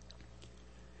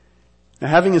 Now,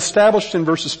 having established in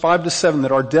verses 5 to 7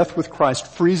 that our death with Christ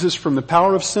frees us from the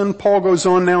power of sin, Paul goes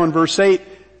on now in verse 8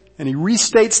 and he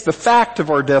restates the fact of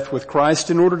our death with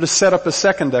Christ in order to set up a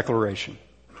second declaration.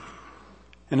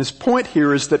 And his point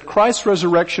here is that Christ's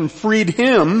resurrection freed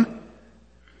him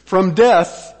from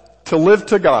death to live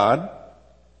to God,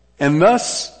 and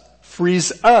thus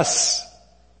frees us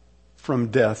from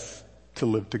death to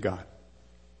live to God.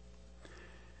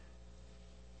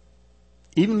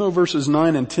 Even though verses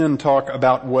 9 and 10 talk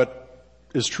about what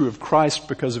is true of Christ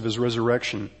because of his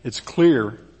resurrection, it's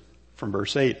clear from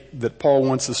verse 8 that Paul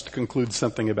wants us to conclude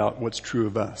something about what's true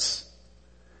of us.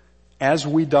 As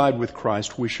we died with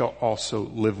Christ, we shall also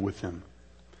live with him.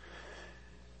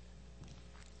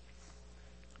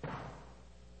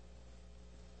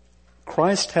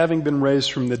 Christ, having been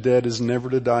raised from the dead, is never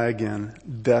to die again.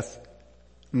 Death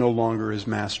no longer is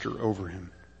master over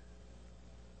him.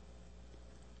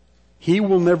 He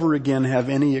will never again have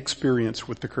any experience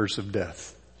with the curse of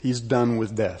death. He's done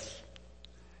with death.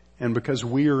 And because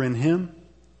we are in him,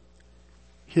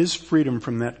 his freedom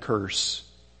from that curse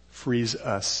frees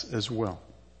us as well.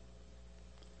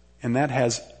 And that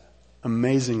has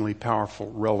amazingly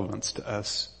powerful relevance to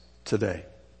us today.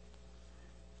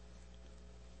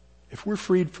 If we're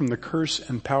freed from the curse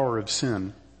and power of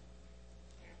sin,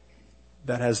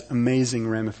 that has amazing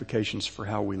ramifications for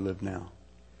how we live now.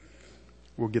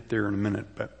 We'll get there in a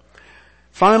minute, but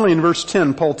finally in verse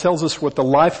 10, Paul tells us what the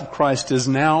life of Christ is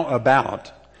now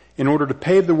about in order to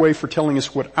pave the way for telling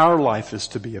us what our life is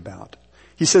to be about.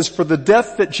 He says, for the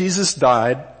death that Jesus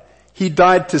died, he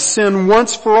died to sin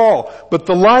once for all, but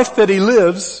the life that he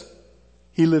lives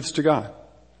to God.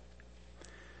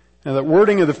 Now that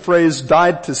wording of the phrase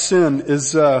died to sin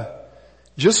is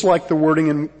just like the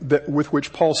wording with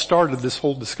which Paul started this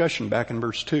whole discussion back in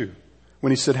verse 2.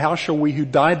 When he said, how shall we who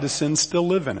died to sin still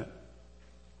live in it?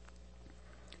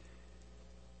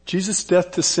 Jesus'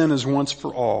 death to sin is once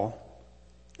for all,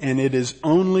 and it is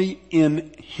only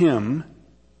in him,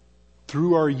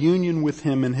 through our union with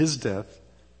him in his death,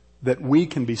 that we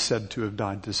can be said to have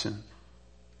died to sin.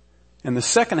 And the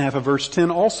second half of verse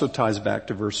 10 also ties back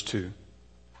to verse 2.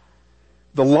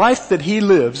 The life that he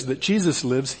lives, that Jesus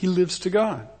lives, he lives to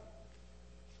God.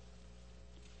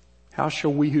 how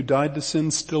shall we who died to sin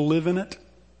still live in it?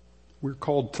 We're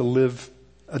called to live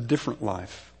a different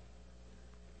life.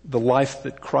 The life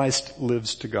that Christ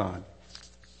lives to God.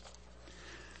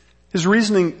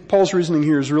 Paul's reasoning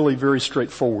here is really very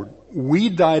straightforward. We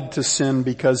died to sin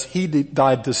because he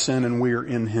died to sin and we are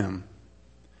in him.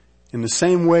 In the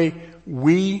same way,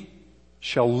 we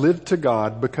shall live to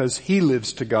God because he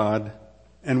lives to God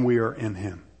and we are in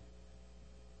him.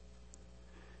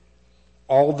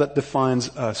 All that defines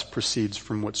us proceeds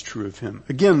from what's true of him.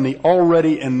 Again, the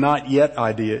already and not yet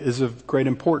idea is of great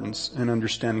importance in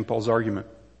understanding Paul's argument.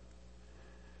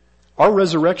 Our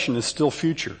resurrection is still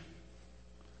future,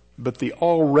 but the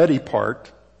already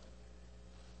part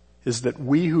is that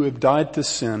we who have died to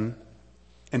sin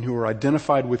and who are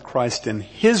identified with Christ in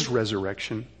his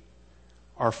resurrection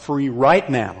are free right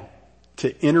now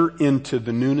to enter into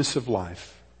the newness of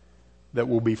life that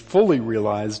will be fully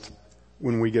realized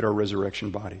when we get our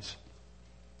resurrection bodies.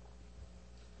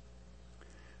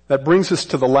 That brings us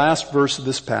to the last verse of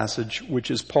this passage,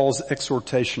 which is Paul's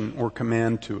exhortation or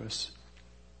command to us.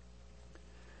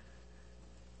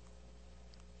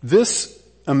 This,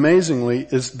 amazingly,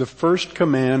 is the first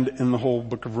command in the whole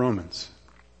book of Romans.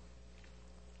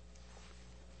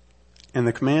 And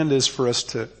the command is for us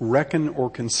to reckon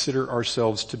or consider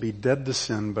ourselves to be dead to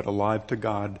sin but alive to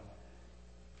God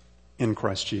in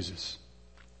Christ Jesus.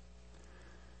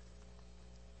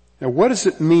 Now, what does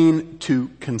it mean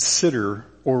to consider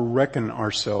or reckon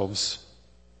ourselves,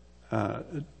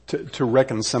 to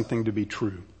reckon something to be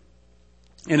true?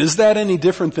 And is that any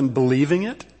different than believing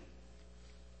it?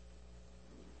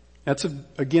 That's,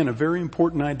 again, a very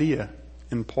important idea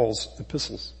in Paul's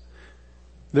epistles.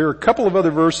 There are a couple of other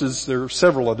verses, there are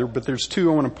several other, but there's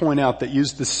two I want to point out that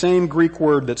use the same Greek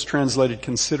word that's translated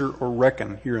consider or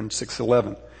reckon here in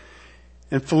 6:11.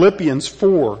 In Philippians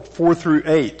 4 through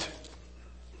 8,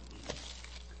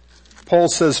 Paul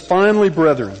says, finally,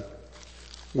 brethren,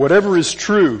 whatever is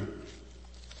true,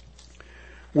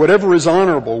 whatever is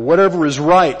honorable, whatever is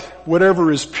right, whatever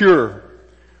is pure,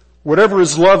 whatever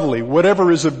is lovely,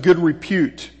 whatever is of good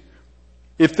repute,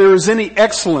 if there is any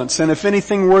excellence and if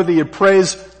anything worthy of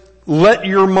praise, let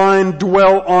your mind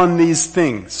dwell on these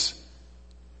things.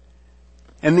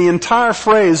 And the entire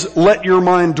phrase, let your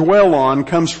mind dwell on,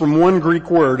 comes from one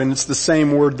Greek word, and it's the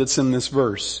same word that's in this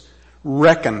verse.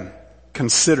 Reckon,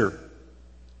 consider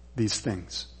these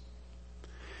things.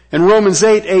 In Romans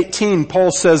 8:18,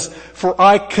 Paul says, for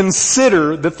I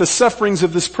consider that the sufferings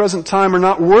of this present time are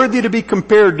not worthy to be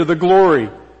compared to the glory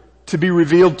to be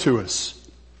revealed to us.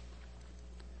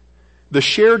 The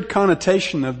shared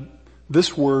connotation of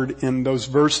this word in those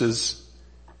verses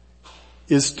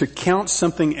is to count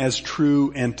something as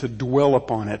true and to dwell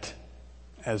upon it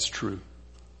as true.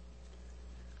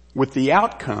 With the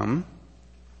outcome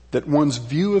that one's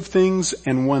view of things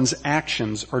and one's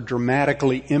actions are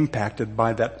dramatically impacted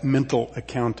by that mental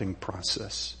accounting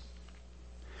process.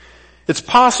 It's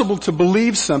possible to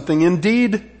believe something,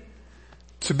 indeed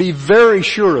to be very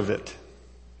sure of it,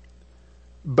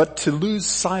 but to lose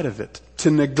sight of it, to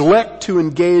neglect to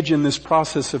engage in this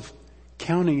process of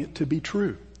counting it to be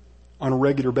true on a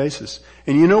regular basis.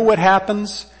 And you know what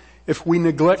happens if we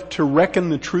neglect to reckon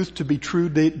the truth to be true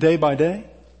day by day?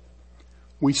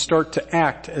 We start to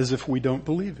act as if we don't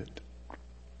believe it.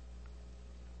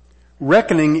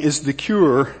 Reckoning is the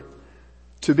cure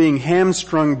to being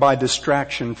hamstrung by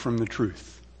distraction from the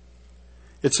truth.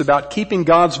 It's about keeping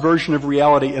God's version of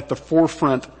reality at the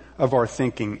forefront of our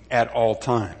thinking at all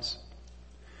times.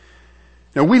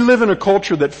 Now, we live in a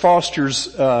culture that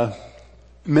fosters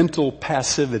mental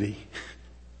passivity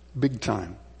big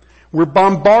time. We're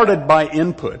bombarded by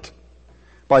input,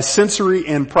 by sensory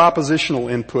and propositional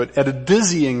input at a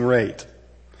dizzying rate.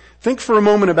 Think for a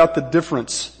moment about the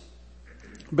difference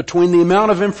between the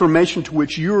amount of information to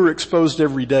which you are exposed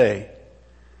every day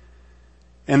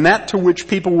and that to which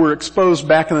people were exposed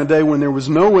back in the day when there was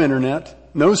no internet,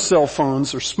 no cell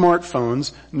phones or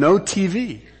smartphones, no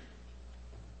TV.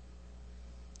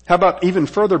 How about even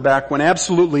further back when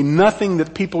absolutely nothing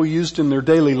that people used in their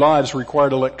daily lives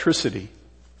required electricity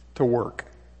to work?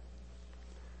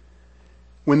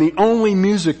 When the only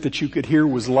music that you could hear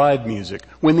was live music.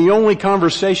 When the only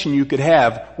conversation you could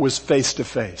have was face to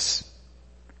face.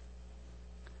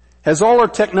 Has all our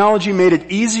technology made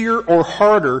it easier or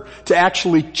harder to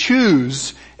actually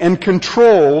choose and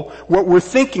control what we're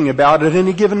thinking about at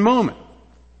any given moment?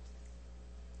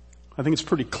 I think it's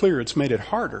pretty clear it's made it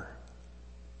harder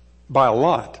by a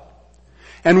lot.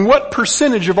 And what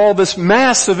percentage of all this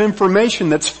mass of information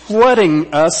that's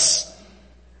flooding us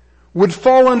would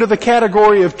fall under the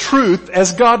category of truth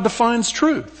as God defines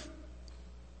truth?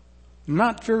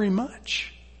 Not very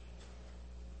much.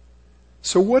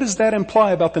 So what does that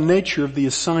imply about the nature of the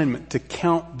assignment to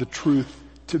count the truth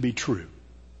to be true?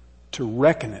 To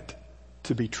reckon it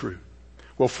to be true?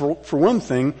 Well, for one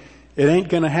thing, it ain't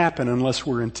going to happen unless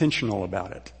we're intentional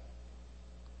about it.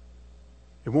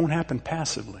 It won't happen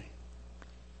passively.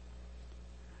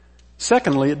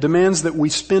 Secondly, it demands that we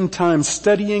spend time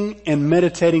studying and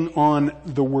meditating on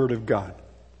the Word of God.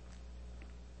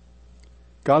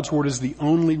 God's Word is the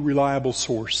only reliable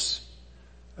source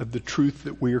of the truth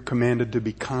that we are commanded to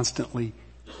be constantly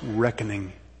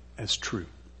reckoning as true.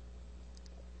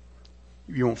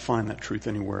 You won't find that truth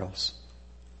anywhere else.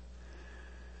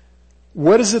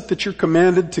 What is it that you're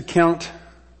commanded to count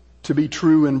to be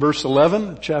true in verse 11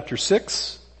 of chapter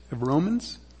 6 of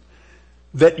Romans?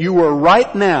 That you are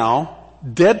right now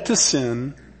dead to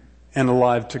sin and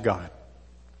alive to God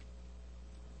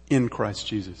in Christ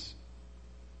Jesus.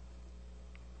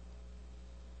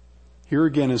 Here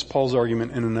again is Paul's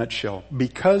argument in a nutshell.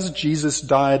 Because Jesus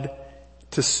died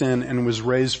to sin and was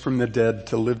raised from the dead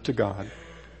to live to God,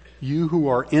 you who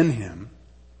are in Him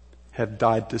have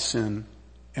died to sin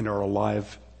and are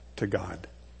alive to God.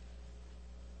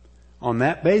 On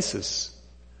that basis,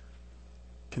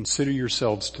 consider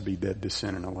yourselves to be dead to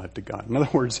sin and alive to God. In other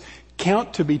words,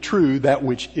 count to be true that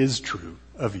which is true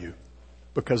of you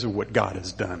because of what God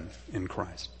has done in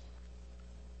Christ.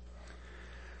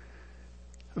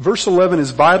 Verse 11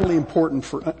 is vitally important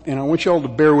and I want you all to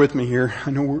bear with me here.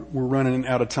 I know we're running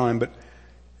out of time, but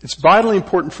it's vitally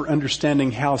important for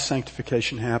understanding how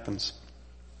sanctification happens.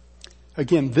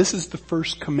 Again, this is the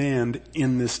first command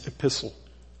in this epistle.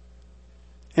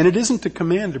 And it isn't a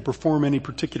command to perform any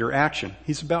particular action.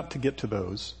 He's about to get to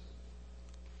those.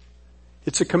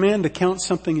 It's a command to count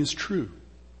something as true.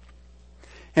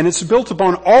 And it's built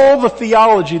upon all the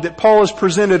theology that Paul has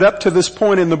presented up to this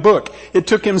point in the book. It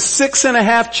took him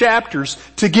 6.5 chapters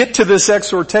to get to this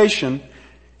exhortation,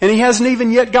 and he hasn't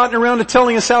even yet gotten around to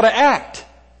telling us how to act.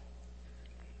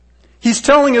 He's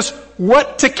telling us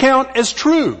what to count as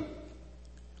true.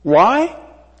 Why?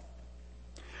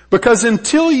 Because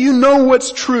until you know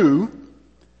what's true,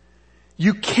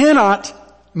 you cannot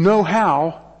know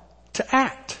how to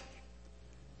act.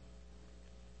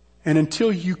 And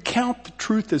until you count the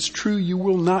truth as true, you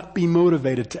will not be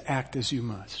motivated to act as you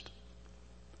must.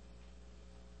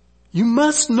 You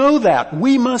must know that.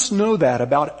 We must know that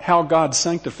about how God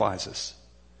sanctifies us.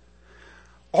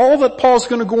 All that Paul's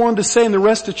going to go on to say in the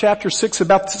rest of chapter 6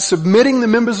 about submitting the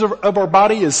members of our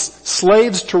body as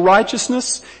slaves to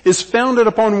righteousness is founded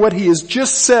upon what he has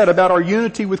just said about our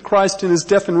unity with Christ in His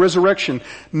death and resurrection,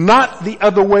 not the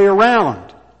other way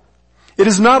around. It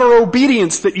is not our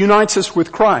obedience that unites us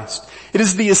with Christ. It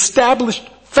is the established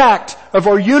fact of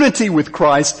our unity with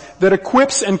Christ that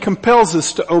equips and compels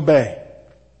us to obey.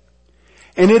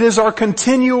 And it is our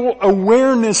continual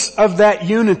awareness of that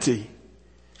unity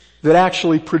that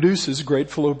actually produces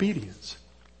grateful obedience.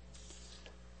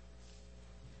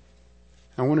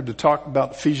 I wanted to talk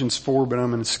about Ephesians 4, but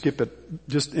I'm going to skip it.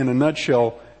 Just in a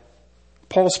nutshell,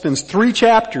 Paul spends 3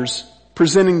 chapters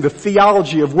presenting the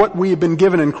theology of what we have been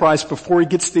given in Christ before he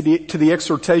gets to the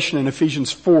exhortation in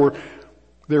Ephesians 4,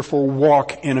 therefore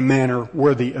walk in a manner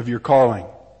worthy of your calling.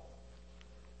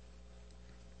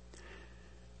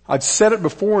 I've said it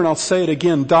before and I'll say it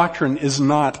again, doctrine is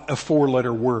not a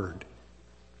 4-letter word.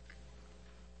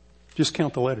 Just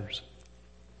count the letters.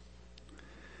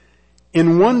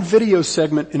 In one video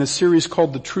segment in a series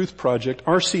called The Truth Project,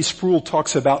 R.C. Sproul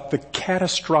talks about the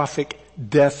catastrophic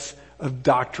death of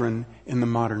doctrine in the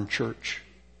modern church.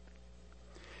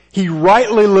 He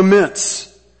rightly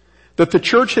laments that the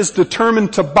church has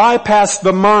determined to bypass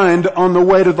the mind on the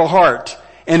way to the heart,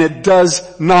 and it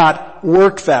does not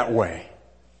work that way.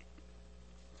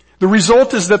 The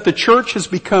result is that the church has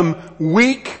become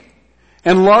weak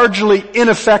and largely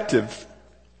ineffective.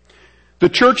 The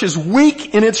church is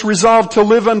weak in its resolve to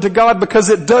live unto God because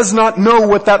it does not know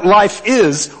what that life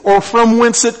is or from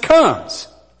whence it comes.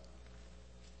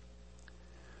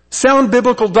 Sound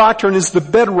biblical doctrine is the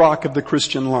bedrock of the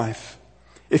Christian life.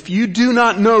 If you do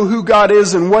not know who God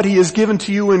is and what He has given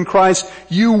to you in Christ,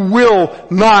 you will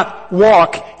not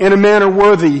walk in a manner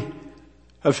worthy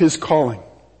of His calling.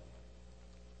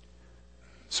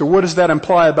 So what does that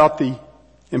imply about the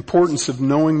importance of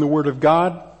knowing the Word of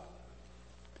God?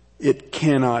 It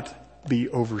cannot be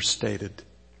overstated.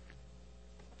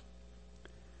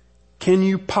 Can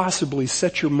you possibly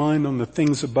set your mind on the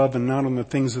things above and not on the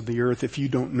things of the earth if you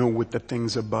don't know what the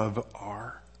things above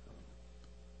are?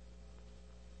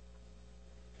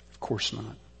 Of course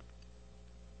not.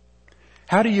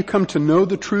 How do you come to know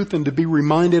the truth and to be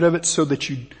reminded of it so that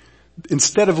you,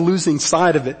 instead of losing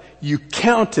sight of it, you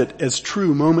count it as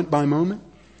true moment by moment?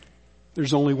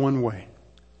 There's only one way.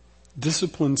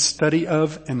 disciplined study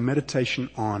of and meditation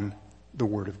on the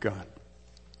Word of God.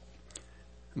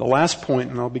 The last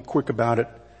point, and I'll be quick about it,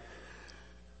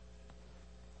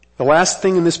 the last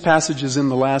thing in this passage is in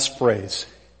the last phrase,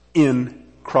 in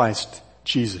Christ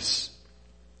Jesus.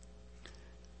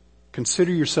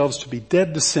 Consider yourselves to be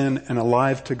dead to sin and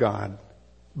alive to God,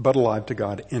 but alive to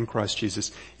God in Christ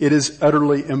Jesus. It is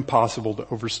utterly impossible to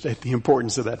overstate the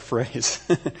importance of that phrase.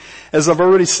 As I've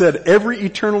already said, every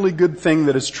eternally good thing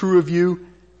that is true of you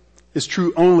is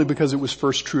true only because it was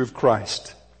first true of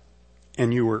Christ,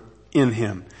 and you were in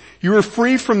Him. You are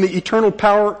free from the eternal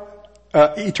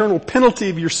penalty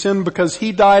of your sin because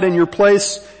He died in your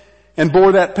place and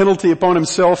bore that penalty upon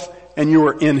Himself, and you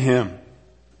are in Him.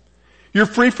 You're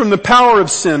free from the power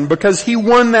of sin because He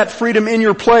won that freedom in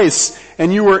your place,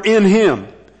 and you are in Him.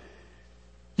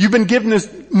 You've been given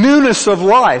this newness of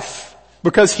life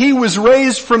because He was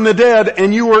raised from the dead,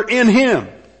 and you are in Him.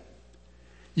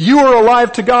 You are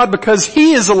alive to God because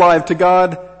He is alive to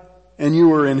God, and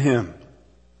you are in Him.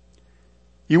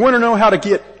 You want to know how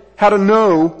to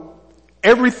know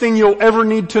everything you'll ever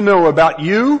need to know about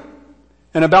you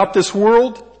and about this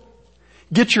world?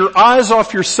 Get your eyes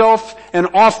off yourself and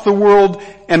off the world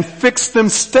and fix them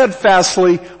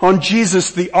steadfastly on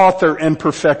Jesus, the author and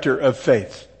perfecter of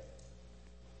faith.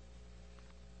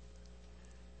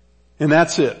 And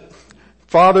that's it.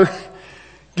 Father,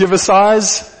 give us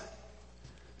eyes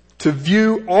to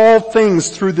view all things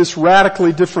through this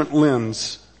radically different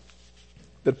lens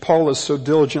that Paul has so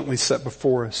diligently set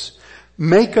before us.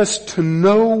 Make us to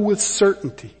know with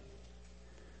certainty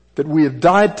that we have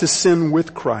died to sin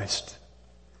with Christ,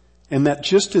 and that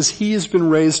just as He has been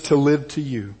raised to live to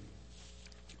you,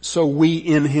 so we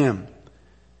in Him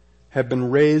have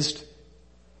been raised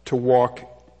to walk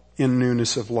in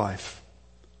newness of life,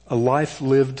 a life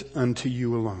lived unto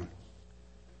you alone.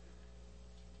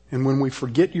 And when we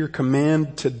forget your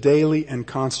command to daily and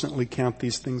constantly count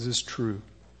these things as true,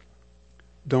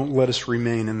 don't let us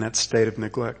remain in that state of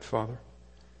neglect, Father.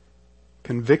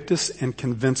 Convict us and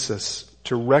convince us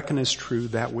to reckon as true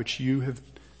that which you have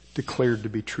declared to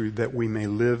be true, that we may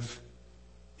live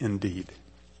indeed.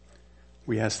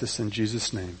 We ask this in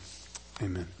Jesus' name.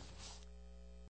 Amen.